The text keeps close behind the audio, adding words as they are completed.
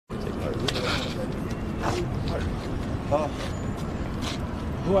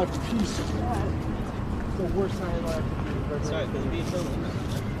What piece of that? The worst time I've ever had. Sorry, the beef so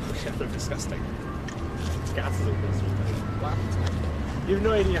Yeah, they're disgusting. Castles are disgusting. Wow. You have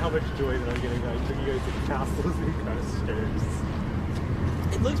no idea how much joy that I'm getting out of you guys to castles and kind of stairs.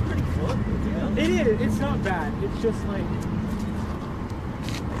 It looks pretty fun. It is. It's not bad. It's just like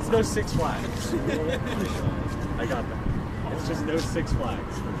it's no Six Flags. I got that. It's just no Six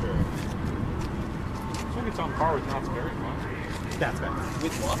Flags for sure. I think it's on par with Knott's Berry Farm. That's bad.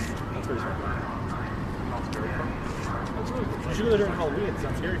 With what? That's pretty fun. Knott's Berry Farm. That's really good. You should go there during Halloween. It's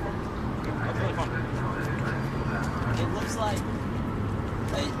not scary fun. That's really fun. It looks like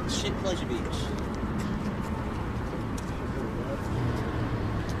a shit pleasure beach.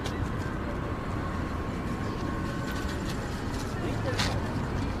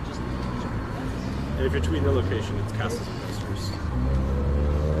 And if you're tweeting the location, it's Castles and Coasters.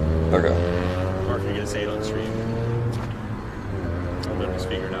 Okay. Or if you're gonna say it on stream, I'll let us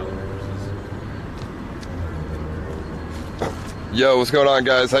figure it out. Yo, what's going on,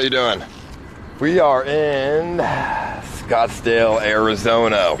 guys? How you doing? We are in Scottsdale,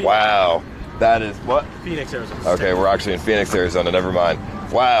 Arizona. Wow. That is what? Phoenix, Arizona. Okay, we're actually in Phoenix, Arizona. Never mind.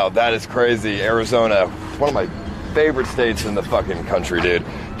 Wow, that is crazy. Arizona, one of my favorite states in the fucking country, dude.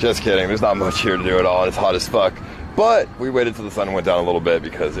 Just kidding. There's not much here to do at all, and it's hot as fuck. But we waited till the sun went down a little bit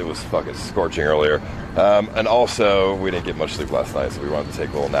because it was fucking scorching earlier. And also, we didn't get much sleep last night, so we wanted to take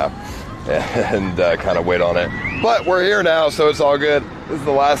a little nap and kind of wait on it. But we're here now, so it's all good. This is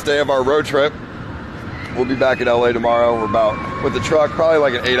the last day of our road trip. We'll be back in LA tomorrow. We're about, with the truck, probably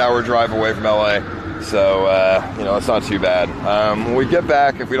like an 8-hour drive away from LA. So, you know, it's not too bad. When we get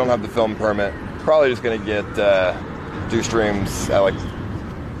back, if we don't have the film permit, probably just going to get, do streams at like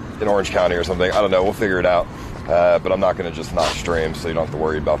in Orange County or something. I don't know. We'll figure it out. But I'm not going to just not stream, so you don't have to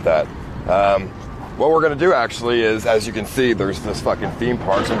worry about that. What we're going to do actually is, as you can see, there's this fucking theme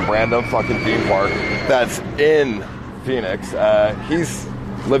park, some random fucking theme park that's in Phoenix. He's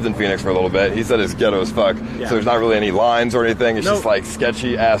lived in Phoenix for a little bit. He said it's ghetto as fuck, Yeah. so there's not really any lines or anything. It's just like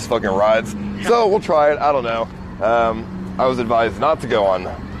sketchy ass fucking rides. So we'll try it. I don't know. I was advised not to go on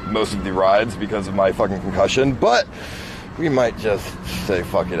most of the rides because of my fucking concussion, but we might just say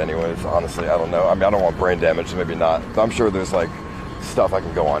fuck it anyways. Honestly, I don't know. I mean, I don't want brain damage, so maybe not. I'm sure there's like stuff I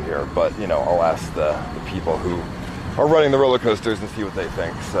can go on here, but you know, I'll ask the people who are running the roller coasters and see what they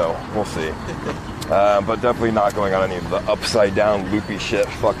think. So we'll see. But definitely not going on any of the upside down loopy shit.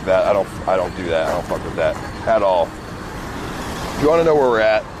 Fuck that. I don't do that. I don't fuck with that at all. If you want to know where we're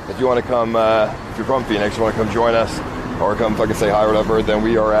at, if you want to come, if you're from Phoenix, you want to come join us, or come fucking say hi or whatever, then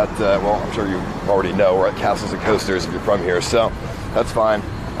we are at, well, I'm sure you already know, we're at Castles and Coasters if you're from here, so that's fine.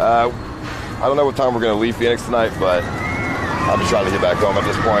 I don't know what time we're going to leave Phoenix tonight, but I'm just trying to get back home at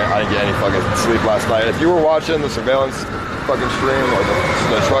this point. I didn't get any fucking sleep last night. If you were watching the surveillance fucking stream, or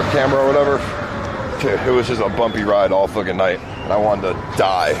the truck camera or whatever, dude, it was just a bumpy ride all fucking night, and I wanted to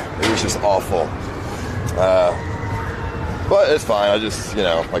die. It was just awful. But it's fine. I just, you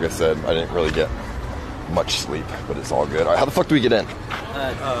know, like I said, I didn't really get much sleep, but it's all good. All right, how the fuck do we get in?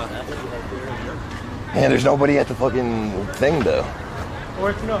 Man, there's nobody at the fucking thing, though. Or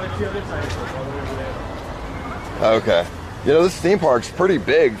it's, no, it's the other side. It's all the way over there. Okay. You know, this theme park's pretty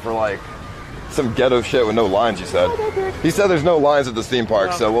big for, like, some ghetto shit with no lines, you said. He said there's no lines at this theme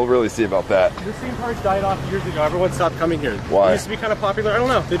park, so we'll really see about that. This theme park died off years ago. Everyone stopped coming here. Why? It used to be kind of popular. I don't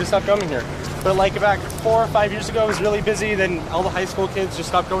know. They just stopped coming here. But like back 4 or 5 years ago, it was really busy. Then all the high school kids just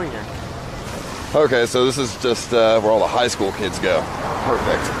stopped going here. Okay, so this is just where all the high school kids go.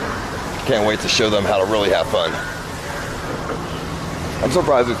 Perfect. Can't wait to show them how to really have fun. I'm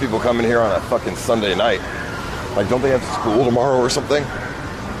surprised there's people coming here on a fucking Sunday night. Like, don't they have school tomorrow or something?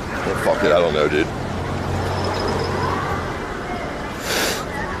 Well, fuck it, I don't know, dude.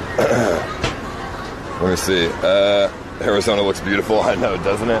 Let me see. Arizona looks beautiful. I know,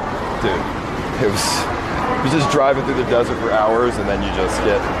 doesn't it? Dude, you're just driving through the desert for hours and then you just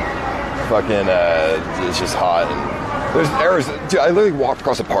get fucking, it's just hot. And there's Arizona. Dude, I literally walked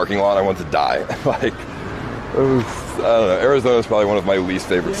across a parking lot. I wanted to die. Like, I don't know. Arizona is probably one of my least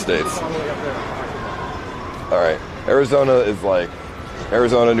favorite states. All right. Arizona is like,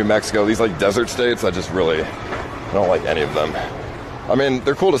 Arizona, New Mexico, these like desert states, I don't like any of them. I mean,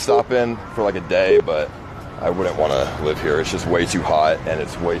 they're cool to stop in for like a day, but I wouldn't want to live here. It's just way too hot and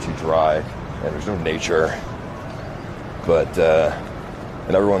it's way too dry and there's no nature. But,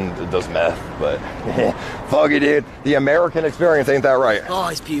 and everyone does meth, but fuck it, dude. The American experience, ain't that right? Oh,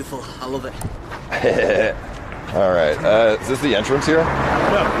 it's beautiful. I love it. All right. Is this the entrance here?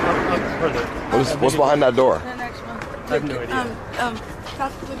 No, further. What's behind that door? The next one. I have no idea.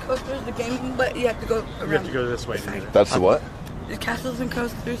 castles and coasters, the gaming, but you have to go around. You have to go this way. That's the what? The castles and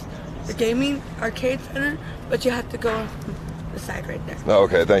coasters, the gaming arcade center, but you have to go on the side right there. Oh,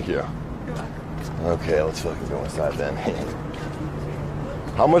 okay, thank you. You're welcome. Okay, let's fucking go inside then.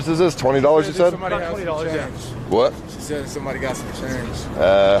 How much is this? $20 you said? Somebody has some change. What? She said somebody got some change.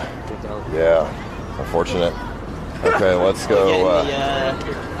 Yeah. Unfortunate. Okay, let's go.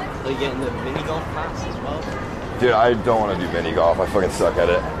 Are you getting the mini golf pass as well? Dude, I don't want to do mini golf. I fucking suck at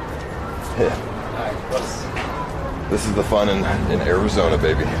it. This is the fun in Arizona,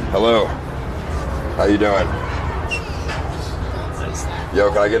 baby. Hello. How you doing? Yo,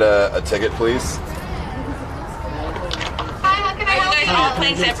 can I get a ticket, please? Hi, how can I help you? All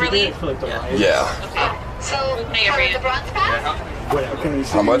playing separately? Yeah. Okay. So, the bronze pass?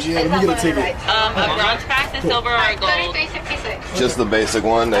 How much? A bronze pass, the silver, or gold? 33.66. Just the basic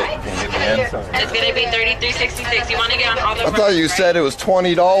one that can hit me in? It's gonna be 33.66. You want to get on all the I thought you said it was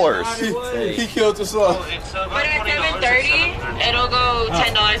 $20. He killed us all. But at 7:30, it'll go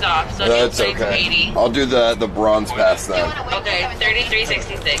 $10 off. So That's it's okay. 80. I'll do the bronze pass then. Okay,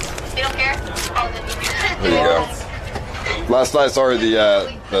 33.66. You don't care? There you go. Last night, sorry,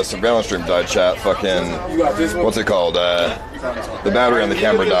 the surveillance stream died, chat. Fucking, what's it called? The battery on the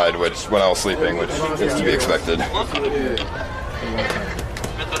camera died, which when I was sleeping, which is to be expected.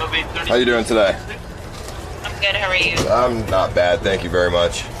 How you doing today? I'm good. How are you? I'm not bad, thank you very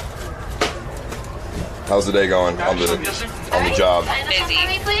much. How's the day going on the job?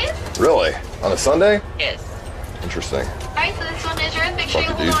 Busy. Really? On a Sunday? Yes. Interesting. Alright, so this one is yours. Make sure you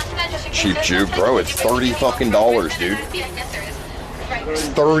hold on to that just in case Cheap there's juke, no bro. time. It's $30 fucking dollars, dude. It's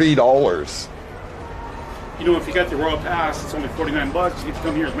 $30. You know, if you got the Royal Pass, it's only $49. You get to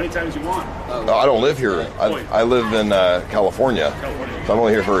come here as many times as you want. No, I don't live here. I live in California. So I'm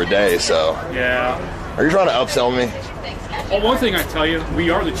only here for a day, so. Yeah. Are you trying to upsell me? Well, one thing I tell you, we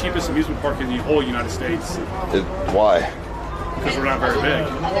are the cheapest amusement park in the whole United States. Why? Because we're not very big.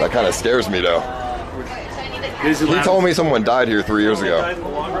 That kind of scares me, though. He told me someone died here 3 years ago. Died in the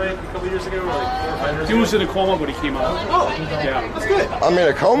long ride a couple years ago. Like, he was in a coma, but he came out. Oh, yeah, that's good. I mean,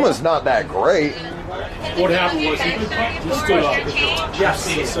 a coma's not that great. What happened was he stood up. Yes,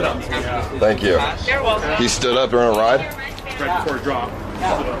 he stood up. Yeah. Thank you. You're welcome. He stood up during a ride? Right before it dropped.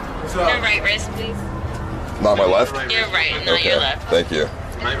 Stood up. Your right wrist, please. Not my left? Your right, not your left. Thank you.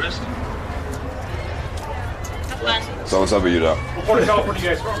 Have fun. So what's up with you, though? What part of California you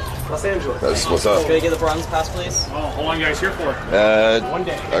guys from? Los Angeles. That's what's up. Can I get the bronze pass, please? Oh, how long you guys here for?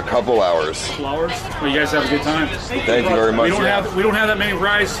 A couple hours. Flowers. Well, you guys have a good time. Thank you very much. We don't have that many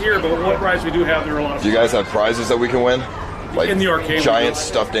rides here, but what rides we do have, there are a lot of. Do you guys have prizes that we can win? Like in the arcade, giant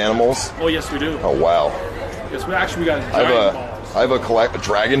stuffed animals? Oh yes, we do. Oh wow. Yes, we actually got giant balls. I have a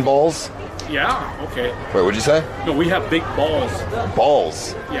Dragon Balls. Yeah. Okay. Wait, what'd you say? No, we have big balls.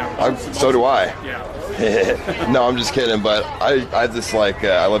 Balls. Yeah. So do I. Yeah. No, I'm just kidding. But I just like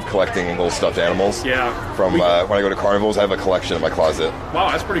I love collecting little stuffed animals. Yeah. From when I go to carnivals, I have a collection in my closet. Wow,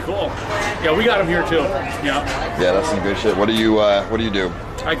 that's pretty cool. Yeah, we got them here too. Yeah. Yeah, that's some good shit. What do you do?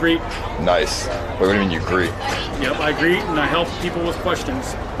 I greet. Nice. Wait, what do you mean you greet? Yep, I greet and I help people with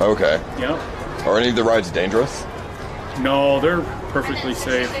questions. Okay. Yep. Are any of the rides dangerous? No, they're perfectly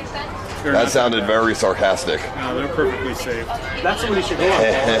safe. That sounded very sarcastic. No, they're perfectly safe. That's what we should go on.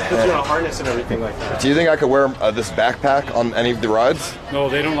 Put you on a harness and everything like that. Do you think I could wear this backpack on any of the rides? No,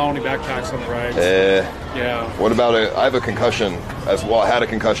 they don't allow any backpacks on the rides. Yeah. What about I have a concussion as well. I had a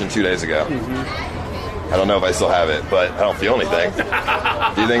concussion 2 days ago. I don't know if I still have it, but I don't feel anything.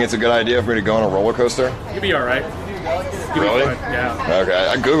 Do you think it's a good idea for me to go on a roller coaster? You'll be all right. Really? Yeah. Okay.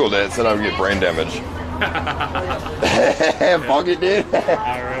 I googled it. It said I would get brain damage. Fuck it, dude.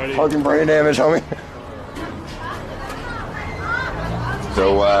 Alrighty. Fucking brain damage, homie.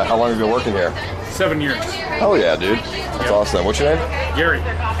 So, how long have you been working here? 7 years. Hell yeah, dude. That's awesome. What's your name? Gary.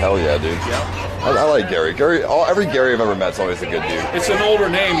 Hell yeah, dude. I like Gary. Every Gary I've ever met's always a good dude. It's an older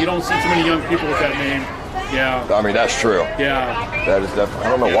name. You don't see too many young people with that name. Yeah. I mean, that's true. Yeah. That is definitely. I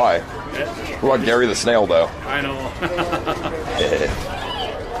don't know why. What about Gary the Snail, though? I know.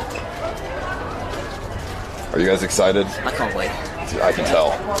 Are you guys excited? I can't wait. I can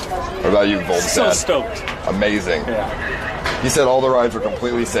tell. What about you, Vods? So stoked. Amazing. Yeah. He said all the rides were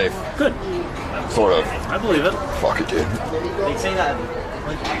completely safe. Good. Sort of. I believe it. Fuck it, dude. They say that.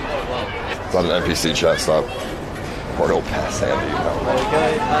 It's not an NPC chat, stop. Portal pass handy.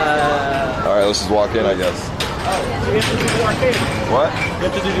 Alright, let's just walk in, I guess. You have to do the arcade. What? You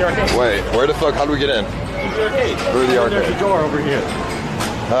have to do the arcade. Wait, where the fuck? How do we get in? Do the arcade. Through the arcade. There's a door over here.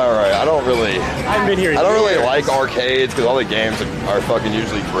 Alright, I don't really like arcades because all the games are fucking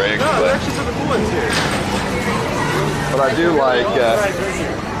usually rigged. No, but there's actually some cool ones here. But I do like,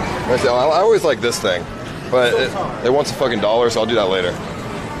 I always like this thing. But it wants a fucking dollar, so I'll do that later.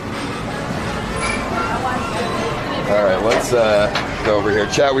 Alright, let's go over here.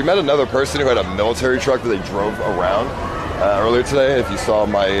 Chat, we met another person who had a military truck that they drove around earlier today. If you saw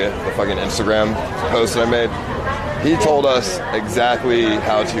the fucking Instagram post that I made, he told us exactly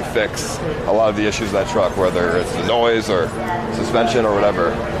how to fix a lot of the issues of that truck, whether it's the noise or suspension or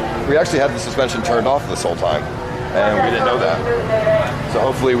whatever. We actually had the suspension turned off this whole time, and we didn't know that. So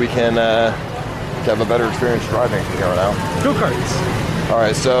hopefully we can have a better experience driving from here on out. Go-karts.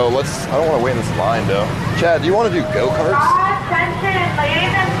 Alright, so I don't want to wait in this line though. Chad, do you want to do go-karts? I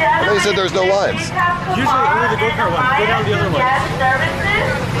thought you said there's no lines. Usually only the go-kart ones. Go down the other ones.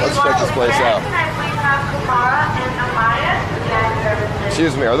 Let's check this place out.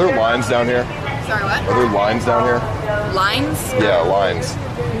 Excuse me, are there lines down here? Sorry, what? Are there lines down here? Lines? Yeah, lines.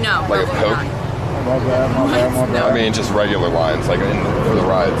 No. Like a Coke? No. I mean, just regular lines, like for the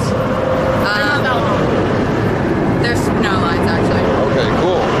rides. There's no lines, actually. Okay,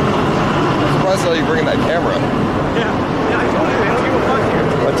 cool. I'm surprised how you bring in that camera. Yeah, I told you, they don't give a fuck here.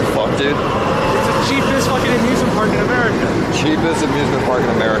 What the fuck, dude? It's the cheapest fucking amusement park in America. Cheapest amusement park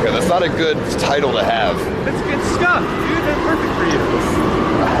in America. That's not a good title to have. It's good stuff, dude. They're perfect for you.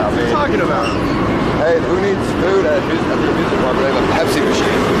 I What are you talking about? Hey, who needs food at the amusement park? They have a Pepsi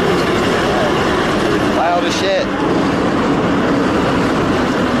machine. Loud as shit.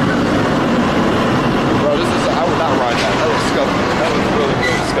 Bro, I would not ride that. That was scuffed. That was really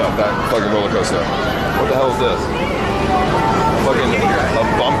scuffed, that fucking roller coaster. What the hell is this? Fucking a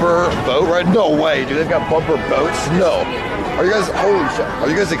bumper boat ride? No way, dude. They've got bumper boats? No. Are you guys, holy shit. Are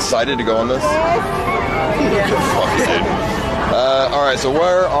you guys excited to go on this? Yeah. Fuck it, dude. Alright, so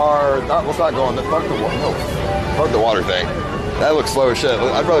let's not go on the, fuck the water thing. That looks slow as shit.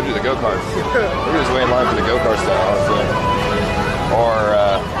 I'd rather do the go-karts. Maybe just wait in line for the go-karts now, honestly. Or,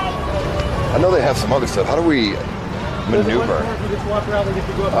 I know they have some other stuff. How do we maneuver?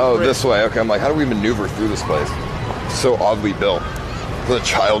 Oh, this way. Okay, I'm like, how do we maneuver through this place? It's so oddly built. For the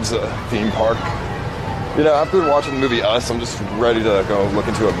child's theme park. You know, after watching the movie Us, I'm just ready to go look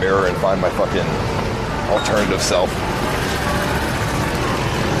into a mirror and find my fucking alternative self.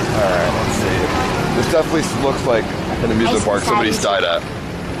 Alright, let's see. This definitely looks like an amusement park somebody's died at.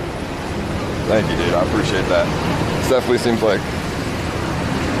 Thank you, dude. I appreciate that. This definitely seems like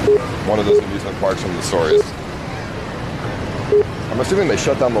one of those amusement parks from the stories. I'm assuming they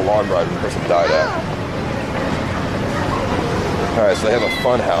shut down the lawn ride when the person died at. Alright, so they have a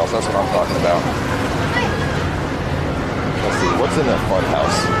fun house. That's what I'm talking about. Let's see, what's in that fun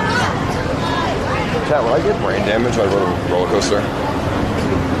house? Chat, will I get brain damage when I rode a roller coaster?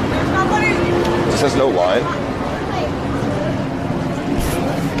 It says no line.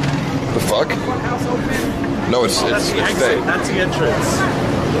 The fuck? No, it's fake. That's the entrance.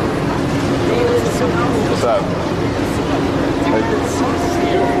 What's that?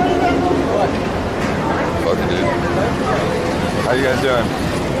 Fucking dude. How you guys doing?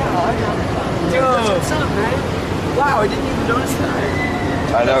 Yo, what's up, man? Wow, I didn't even notice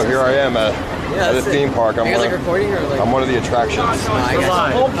that. I know, here I am at a theme park. Are you guys like recording or like? I'm one of the attractions. I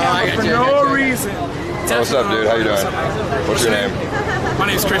got you. For no reason. What's up, dude? How you doing? What's your name? My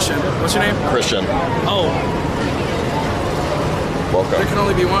name's Christian. What's your name? Christian. Oh, Welcome. there can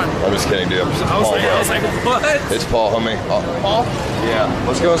only be one. I'm just kidding, dude. I was like, what? It's Paul, homie. Paul? Yeah.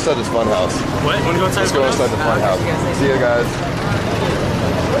 Let's go inside this fun house. What? Want to go inside? Let's go inside the fun house. See you guys.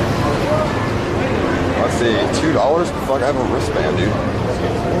 Let's see. $2? Fuck, I have a wristband, dude.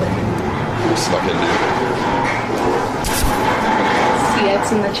 You're stuck in, dude.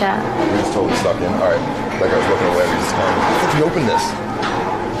 CX in the chat. He's totally stuck in. Alright. That guy's looking away. He's just going, how you open this?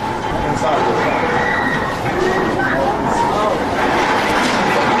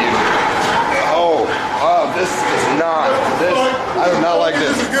 Oh, this is not. I do not like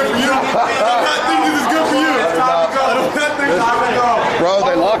this. This is good for you. I don't think this is good for you. It's time to go. I don't think it's time to go. Bro,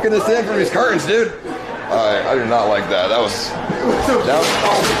 they locking this in from these curtains, dude. I do not like that. That was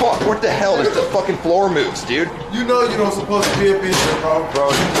oh fuck, what the hell? The fucking floor moves, dude. You know you don't supposed to be a bitch, bro. Bro,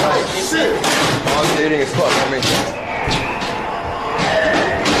 like, shit. I'm dating as fuck, homie.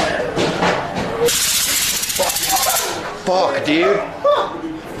 Fuck, dude.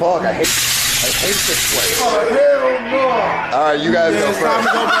 Fuck, I hate this place. Oh, hell no. Alright, you guys go first. Time to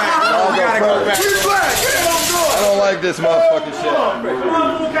go back. I'll go first. We black. Hell no. I don't like this motherfucking shit.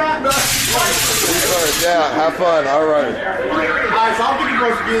 Yeah, have fun. Alright. Alright, so I'm thinking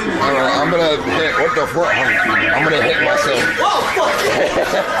supposed to get in there. Alright, I'm gonna hit. What the fuck? I'm gonna hit myself. Oh, fuck it.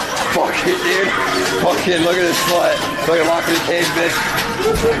 Fuck it, dude. Fucking look at this slut. Fucking lock in the cage, bitch.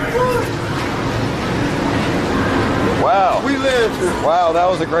 Wow. We live. Wow, that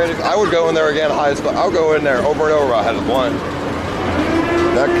was a great. I would go in there again. I'll go in there over and over. I had one.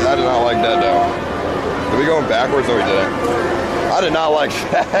 I did not like that though. Are we going backwards or we didn't? I did not like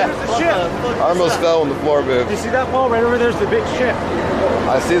that. I almost fell when the floor moved. You see that, Paul? Right over there's the big ship.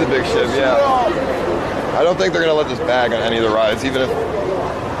 I see the big ship, yeah. I don't think they're gonna let this bag on any of the rides, even if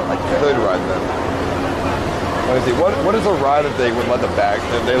I could ride them. Let me see. What is a ride if they would let the bag?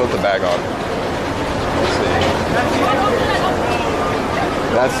 If they let the bag on? Let's see.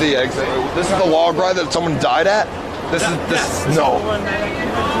 That's the exit. This is the log ride that someone died at. This is no.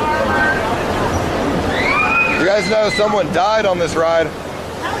 You guys know someone died on this ride?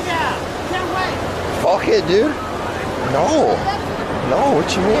 Hell yeah. Can't wait. Fuck it, dude. No. No, what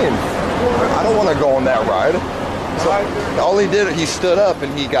you mean? I don't want to go on that ride. So, all he did, he stood up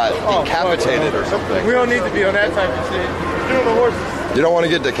and he got decapitated or something. We don't need to be on that type of shit. Get on the horses. You don't want to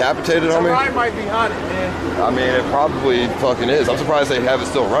get decapitated, The homie? ride might be haunted, man. I mean, it probably fucking is. I'm surprised they have it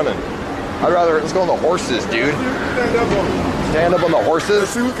still running. I'd rather, let's go on the horses, dude. Stand up on them. Stand up on the horses?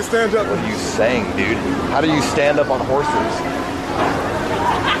 Let's see who can stand up. What are you saying, dude? How do you stand up on horses?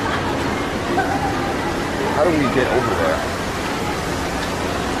 How do we get over there?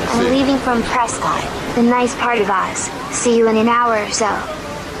 I'm leaving from Prescott, the nice part of Oz. See you in an hour or so.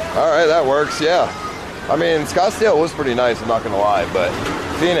 Alright, that works, yeah. I mean, Scottsdale was pretty nice, I'm not gonna lie, but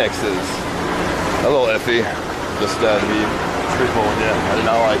Phoenix is a little iffy. Just to be truthful with you. I did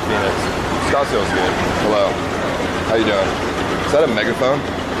not like Phoenix. Scottsdale's good. Hello. How you doing? Is that a megaphone?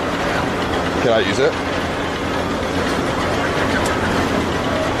 Can I use it?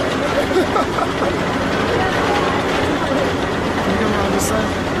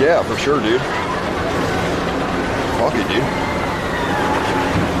 Yeah, for sure, dude. Fuck it, dude.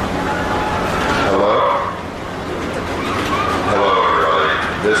 Hello? Hello, everybody.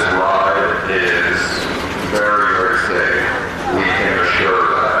 This ride is very, very safe. We can assure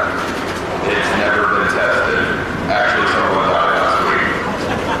that. It's never been tested. Actually, someone died last week.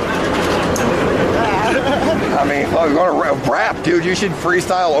 I mean, oh, you're gonna rap, dude. You should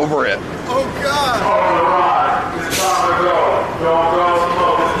freestyle over it. Oh, God. On the ride, it's time to go. Don't go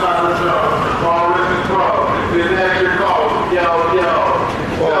slow, it's time to jump. All written pro, it's an extra call. Yo, yo.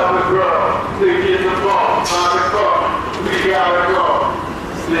 Time to grow. To get the ball, time to go. We gotta go.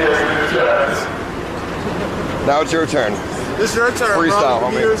 Stairs in the chest. Now it's your turn. It's your turn, Freestyle,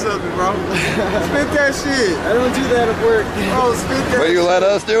 bro. homie. Give me something, bro. Spit that shit. I don't do that at work. Oh, spit that Will you shit. let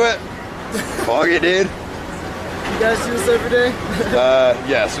us do it? Fuck it, dude. You guys do this every day?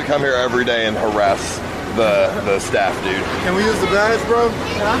 Yes, we come here every day and harass the staff, dude. Can we use the badge, bro?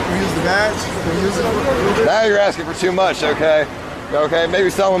 Can we use the badge? Can we use it? Now you're asking for too much, okay? Okay, maybe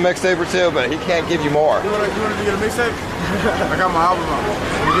sell him a mixtape or two, but he can't give you more. You want to get a mixtape? I got my album on.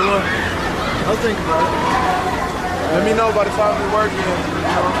 You get one? I'll think about it. Let me know by the time we work.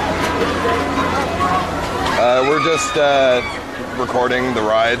 We're just recording the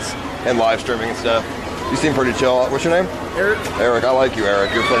rides and live streaming and stuff. You seem pretty chill. What's your name? Eric. Eric, I like you,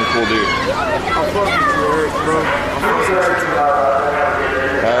 Eric. You're a fucking cool dude. I'll fuck with you, Eric, bro.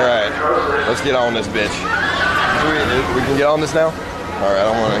 Alright, let's get on this bitch. We can get on this now? Alright, I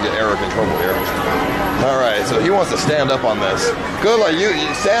don't want to get Eric in trouble here. Alright, so he wants to stand up on this. Good luck, you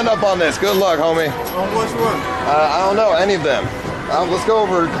stand up on this. Good luck, homie. On which one? I don't know, any of them. Let's go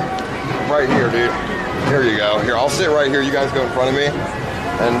over right here, dude. Here you go. Here, I'll sit right here. You guys go in front of me.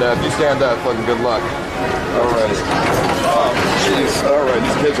 And if you stand up, fucking good luck. Alright. Oh, jeez. Alright,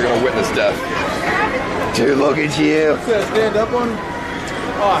 these kids are gonna witness death. Dude, look at you. Stand up on him?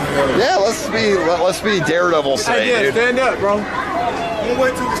 Oh, yeah, let's be Daredevil say, dude. Stand up, bro. I'm gonna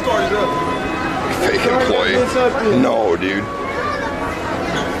wait till we start it up. Fake employee. No, dude.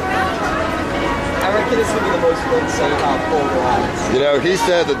 I reckon it's gonna be the most fun setting up all the rides. You know, he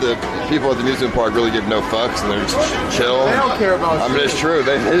said that the people at the amusement park really give no fucks and they're just chill. They don't care about I mean, it's true.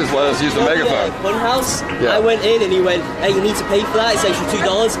 They just let us use the megaphone. Funhouse. Yeah. I went in and he went, "Hey, you need to pay for that. It's extra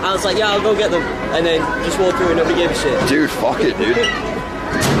 $2." I was like, "Yeah, I'll go get them," and then just walk through and nobody gave a shit. Dude, fuck it, dude.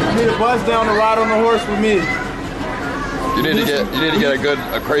 I need a buzz down to ride on the horse with me. You need to get a good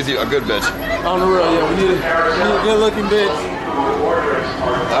bitch. On the road, yeah. We need a good looking bitch.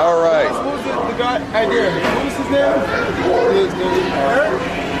 All right. What was the guy? What was his name?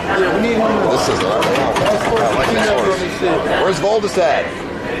 Yeah, we need him. This is I like this horse. Where's Vods at?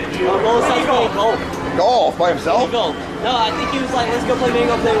 Vods playing golf. Golf by himself? Golf. No, I think he was like, "Let's go play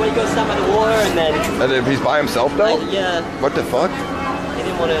bingo, play when he goes stand by the water," and then. And if he's by himself though? Yeah. What the fuck? He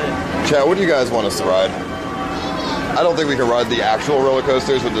didn't want to. Chad, what do you guys want us to ride? I don't think we can ride the actual roller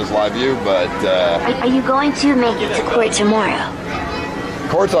coasters with this live view, but Are you going to make it to court tomorrow?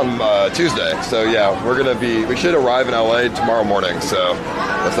 Court's on Tuesday, so yeah, we should arrive in LA tomorrow morning, so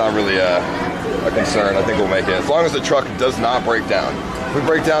that's not really a concern. I think we'll make it. As long as the truck does not break down. If we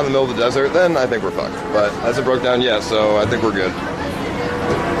break down in the middle of the desert, then I think we're fucked. But it hasn't broke down yet, so I think we're good.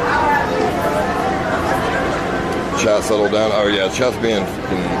 Chat settled down. Oh yeah, chat's being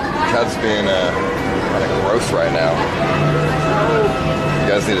gross right now. You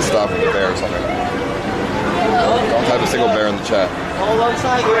guys need to stop with the bear or something. Don't type a single bear in the chat. All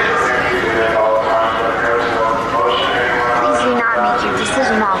alongside. Please do not make your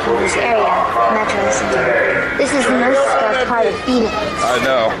decision off of this area, Metro Center. This is the most scuffed part of Phoenix. I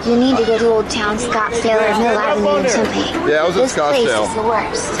know. You need to go to Old Town, Scottsdale, or Mill Avenue or something. Yeah, I was at Scottsdale. This place is the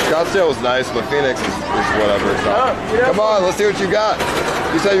worst. Scottsdale was nice, but Phoenix is whatever. So. Come on, let's see what you got.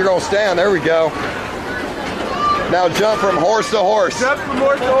 You said you're gonna stand. There we go. Now jump from horse to horse. Jump from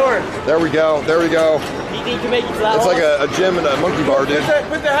horse to horse. There we go. There we go. You can make it to that It's horse? like a gym and a monkey bar, dude.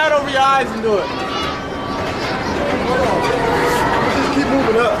 Put the hat over your eyes and do it. Just keep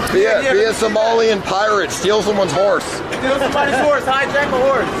moving up. Be a Somalian pirate. Steal someone's horse. Steal somebody's horse. Hijack a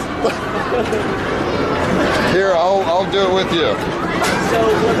horse. Here, I'll do it with you.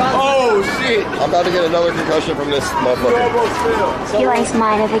 Oh shit! I'm about to get another concussion from this motherfucker. Felix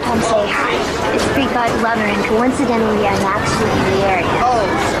might have become say hi. It's Greek god lover, and coincidentally, I'm actually in the area.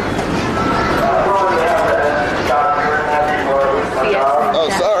 Oh,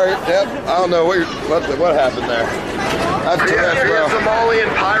 sorry. Yep. I don't know what happened there. That's bro. Somalian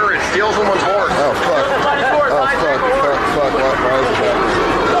pirate steals someone's horse. Oh fuck. Oh fuck. Why is that?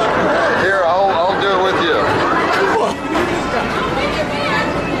 Here, I'll do it with you.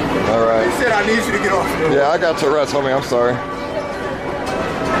 All right. He said I need you to get off. Yeah, I got Tourette's, homie. I'm sorry.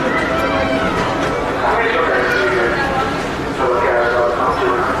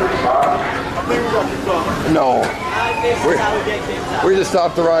 No. We just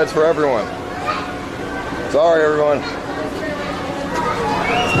stopped the rides for everyone. Sorry, everyone.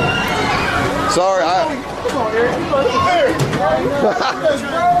 Sorry, Come on, Eric.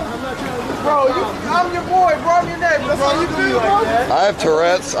 Bro, I'm your boy, bro. I'm your neighbor. That's all you do like that. I have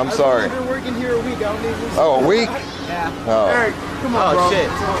Tourette's. I'm sorry. I've been working here a week. I don't need this. Oh, a week? Yeah. Oh. Eric, come on, bro. Oh, shit.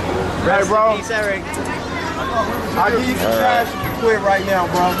 Hey, bro. Peace, Eric. I'll give you some cash if you quit right now,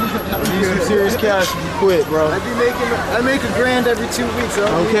 bro. I'll give you some serious cash if you quit, bro. I make $1,000 every 2 weeks, so.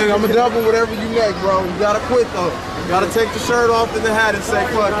 Okay, I'm gonna double whatever you make, bro. You gotta quit, though. You gotta take the shirt off and the hat and say,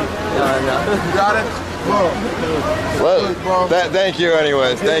 fuck it. No. You gotta, bro. Well, thank you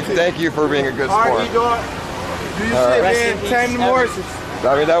anyways. Thank you for being a good sport. All right, do your shit, man. Tame the horses.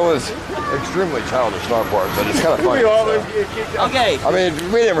 I mean, that was extremely childish on our part, but it's kind of funny. Okay. I mean,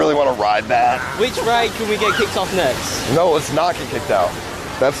 we didn't really want to ride that. Which ride can we get kicked off next? No, let's not get kicked out.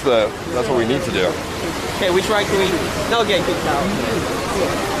 That's what we need to do. Okay, which ride can we not get kicked out?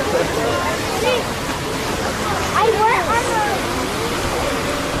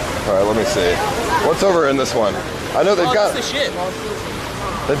 All right, let me see. What's over in this one? I know they've got. That's the shit.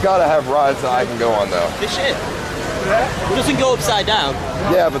 They've got to have rides that I can go on though. The shit. It doesn't go upside down.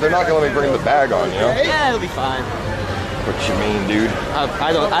 Yeah, but they're not gonna let me bring the bag on, you know? Yeah, it'll be fine. What you mean, dude?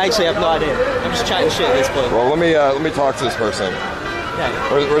 I actually have no idea. I'm just chatting shit at this point. Well, let me talk to this person. Yeah.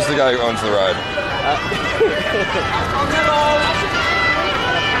 Where's the guy who owns the ride?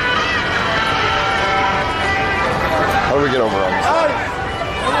 How do we get over on this?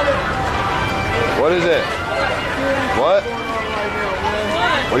 What is it? What?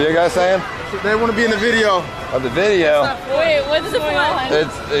 What are you guys saying? They want to be in the video. The video? Wait, what's the point?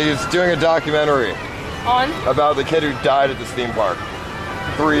 He's doing a documentary On? about the kid who died at this theme park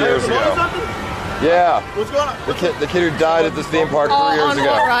 3 years ago. Yeah. What's going on? The kid who died at this theme park 3 years ago.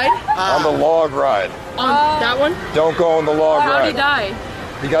 On what ride? On the log ride. On that one? Don't go on the log How ride. did he die?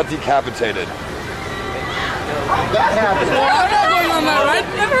 He got decapitated. That happened. I'm not going on that ride.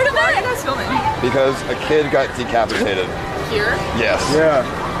 Never heard of that. And I was filming. Because a kid got decapitated. Here? Yes. Yeah.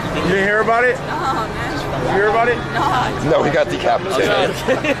 You didn't hear about it? No, man. You hear about it? No. No, he got decapitated. Jesus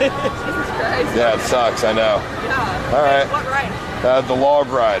Christ. Yeah, it sucks, I know. Yeah. All right. What ride? The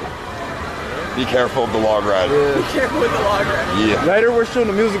log ride. Be careful of the log ride. Be careful with the log ride. Yeah. Later, we're shooting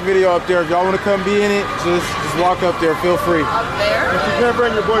a music video up there. If y'all want to come be in it, just walk up there. Feel free. Up there? You can't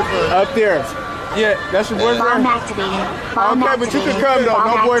bring your boyfriend. Up there. Yeah, that's your boyfriend? Bomb activated. Bomb Okay, but you can activated. come though.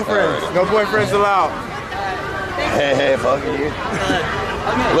 No Bomb boyfriends. activated. No boyfriends allowed. Hey, fuck you.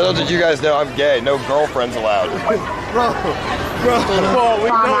 Little did you guys know I'm gay. No girlfriends allowed. Bro, we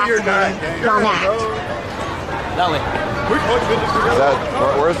know you're not. Bomb act. That way.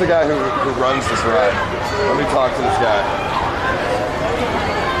 Where's the guy who runs this ride? Let me talk to this guy.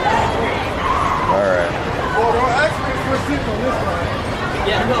 All right. Well, don't ask me for a seat on this one.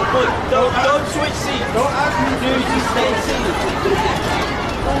 Yeah, no, but don't switch seats. Don't ask me. Dude, just stay seated.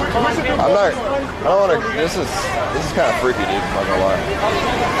 I don't want to. This is kind of freaky, dude. I'm not gonna lie.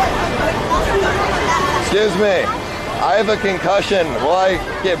 Excuse me. I have a concussion. Will I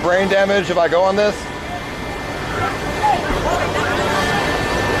get brain damage if I go on this?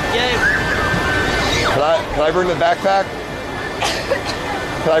 Yeah. Can I bring the backpack?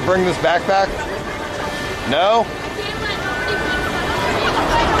 Can I bring this backpack? No?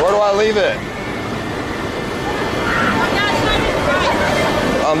 Where do I leave it?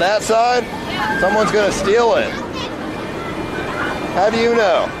 On that side? Someone's gonna steal it. How do you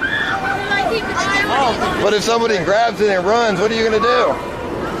know? But if somebody grabs it and runs, what are you gonna do?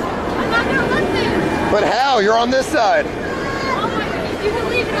 I'm not gonna let them. But how? You're on this side. Oh my goodness, you can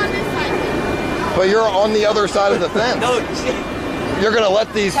leave it on this side. But you're on the other side of the fence. No. You're gonna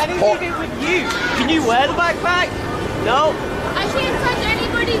let these. Can you leave it with you? Can you wear the backpack? No. I can't touch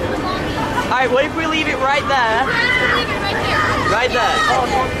anybody's belongings. Alright, what if we leave it right there? Leave it right there. Right there. Oh,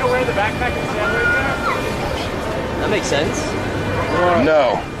 you want me to wear the backpack and stand right there? That makes sense.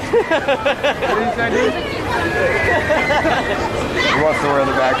 No. What are you gonna do? He wants to wear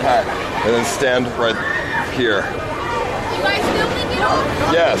the backpack and then stand right here. You guys still think it?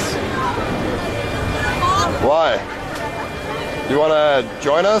 Yes. Why? You want to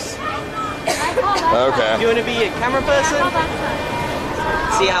join us? Okay. You want to be a camera person?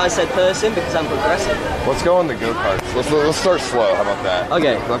 See how I said person because I'm progressive. Let's go on the go-karts. Let's start slow. How about that?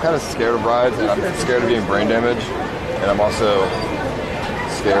 Okay. I'm kind of scared of rides, and I'm scared of getting brain damage, and I'm also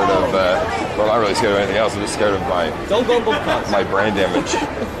scared of. Well, I'm not really scared of anything else. I'm just scared of Don't go on bump carts. my brain damage.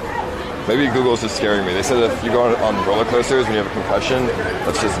 Maybe Google's just scaring me. They said if you go on roller coasters when you have a concussion,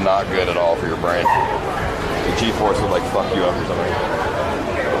 that's just not good at all for your brain. The G-force would like fuck you up or something.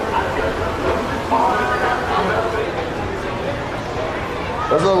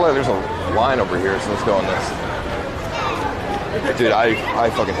 There's a line over here, so let's go on this. Dude, I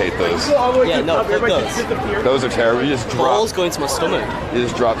fucking hate those. Yeah, no, fuck those. Those are terrible. You just drop. Balls going to my stomach. You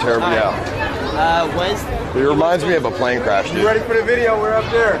just drop terrible. Yeah. Where's? It reminds me of a plane crash, dude. You ready for the video? We're up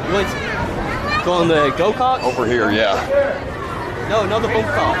there. Go on the go-kart? Over here, yeah. No, not the bump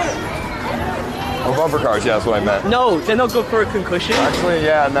carts. Oh, bumper cars, yeah, that's what I meant. No, they're not good for a concussion. Actually,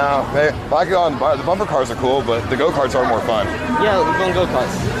 yeah, no. If I go on, the bumper cars are cool, but the go-karts are more fun. Yeah, we're going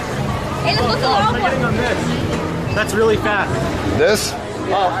go-karts. Hey, look at the long one. That's really fast. This?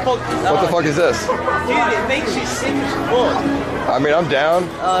 Oh, fuck. What the fuck is this? Dude, it makes you sick as fuck. I mean, I'm down.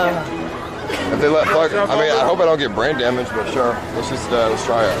 If they let fuck, I mean, I hope I don't get brain damage, but sure. Let's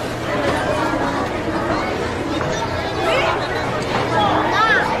try it.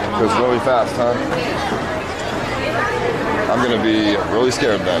 Goes really fast, huh? I'm gonna be really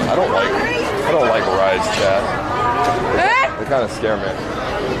scared then. I don't like rides, chat. They kind of scare me.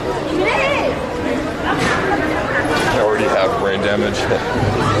 I already have brain damage.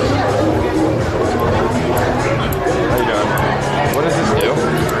 How you doing? What does this do?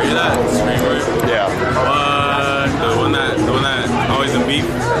 Are you that screamer? Yeah. The one that always in beef.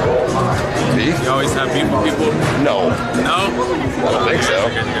 Beef? You always have beef with people? No. No? I don't think so.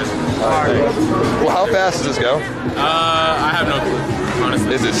 Well, how fast does this go? I have no clue,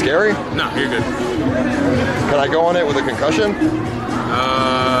 honestly. Is it scary? No, you're good. Can I go on it with a concussion?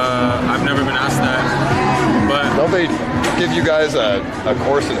 I've never been asked that, but... Don't they give you guys a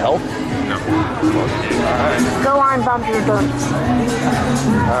course in health? No. Alright. Go on, bump your bumps.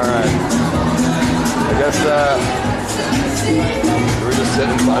 Alright. I guess, do we just sit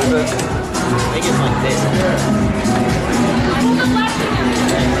inside of it? I think it's like this.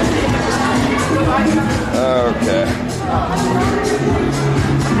 Okay. I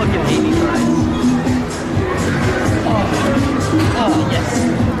fucking hate these rides. Oh, yes.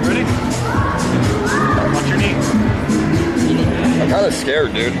 Ready? Watch your knee. I'm kind of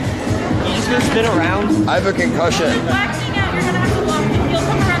scared, dude. You just gonna spin around? I have a concussion. Waxing out, you're gonna have to lock it. You'll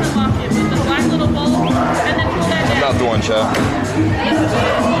come around and lock it with the black little ball, and then pull that down. Not the one, Chad.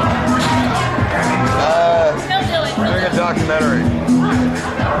 Don't do it. We're doing a documentary.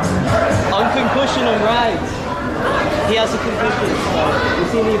 On concussion and rides. He has a concussion, so you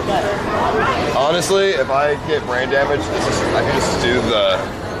see the effect. Honestly, if I get brain damage, I can just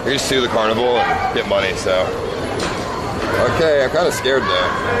do the carnival and get money. So, okay, I'm kind of scared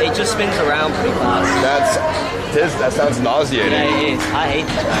though. It just spins around pretty fast. That sounds nauseating. Yeah, it is. I hate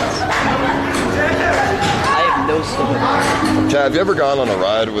that. I have no stomach. Chad, have you ever gone on a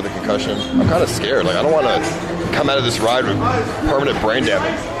ride with a concussion? I'm kind of scared. Like, I don't want to come out of this ride with permanent brain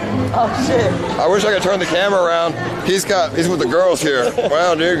damage. Oh shit! I wish I could turn the camera around. He's with the girls here.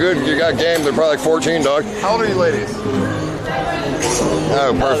 Wow, dude, good. You got game. They're probably like 14, dog. How old are you ladies?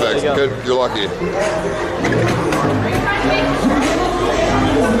 Oh, perfect. Good. You're lucky.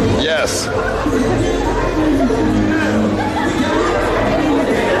 Yes. I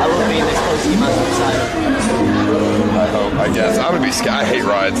love being this close to you, man. I hope. I guess. I'm gonna be scared. I hate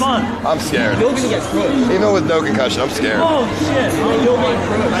rides. I'm scared. You're gonna get crushed. Even with no concussion, I'm scared. Oh shit! You're getting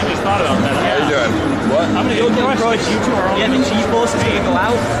crushed. I just thought about that. How you doing? What? I'm gonna get crushed. You two are on. Yeah, the G-force is gonna go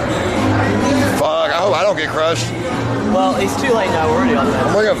out. Fuck. I hope I don't get crushed. Well, it's too late now. We're already on there.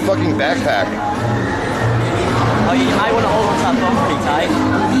 I'm wearing a fucking backpack. Oh, you might want to hold on to that phone pretty tight.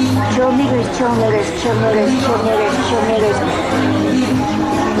 Chill niggers, chill niggers, chill niggers, chill niggers, chill niggers.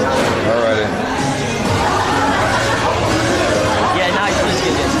 Alrighty. Yeah, nice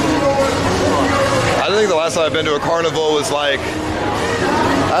biscuit. I think the last time I've been to a carnival was like,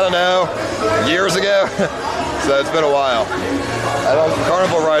 I don't know, years ago. So it's been a while.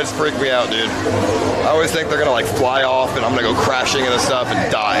 Carnival rides freak me out, dude. I always think they're gonna like fly off and I'm gonna go crashing into stuff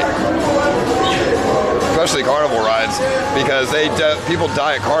and die. Especially carnival rides, because people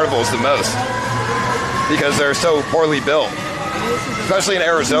die at carnivals the most because they're so poorly built. Especially in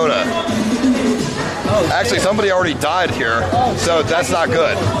Arizona. Actually, somebody already died here, so that's not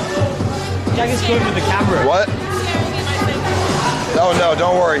good. Jack is good with the camera. What? Oh no,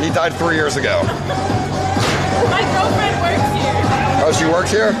 don't worry. He died 3 years ago. My girlfriend works here. Oh, she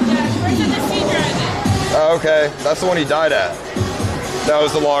works here? Yeah, she works at the sea dragon. Oh, okay. That's the one he died at. That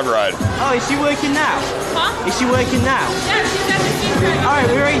was the long ride. Oh, is she working now? Huh? Is she working now? Yeah, she's at the sea dragon. Alright,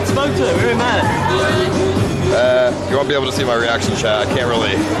 we already spoke to her. We already met her. You won't be able to see my reaction chat. I can't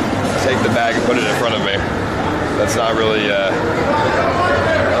really take the bag and put it in front of me. That's not really, I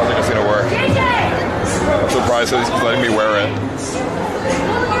don't think it's gonna work. I'm surprised that he's letting me wear it.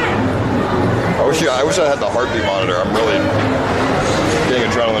 I wish I had the heartbeat monitor. I'm really getting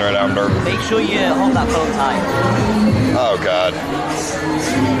adrenaline right now. I'm nervous. Make sure you hold that phone tight. Oh, God.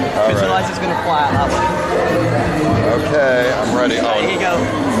 All Visualize right. it's going to fly out that way. Okay, I'm ready. Right, here you go.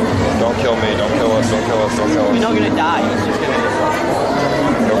 Don't kill me. Don't kill us. Don't kill us. Don't kill us. You're not going to die. It's just going to...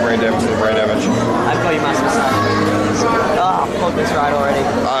 No brain damage. No brain damage. I've got you massive side. Oh, fuck this ride already.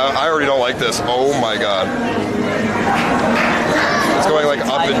 I already don't like this. Oh, my God. It's going like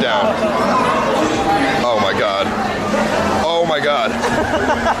up and down. Oh my God. Oh my God.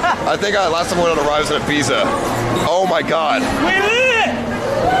 I think last time I went on a ride was in Ibiza. Oh my God. We lit it!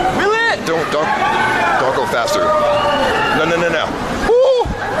 We lit! Don't go faster. No. Woo!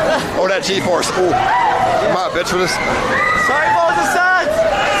 Oh, that G-force. Ooh. Am I a bitch for this? Sorry, Vods and Sons!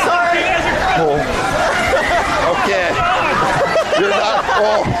 Sorry! Oh. Okay. You're not.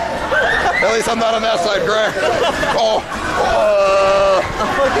 Oh. At least I'm not on that side, Greg. Oh.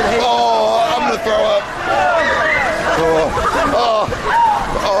 I'm gonna throw up.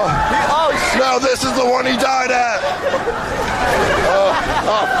 No, this is the one he died at. Oh,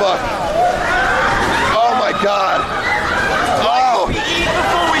 fuck. Oh my God. Oh. We eat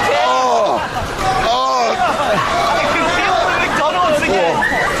before we can. I can feel the McDonald's again.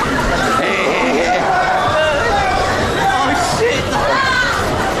 Oh shit.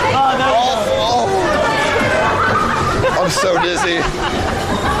 Oh no. I'm so dizzy.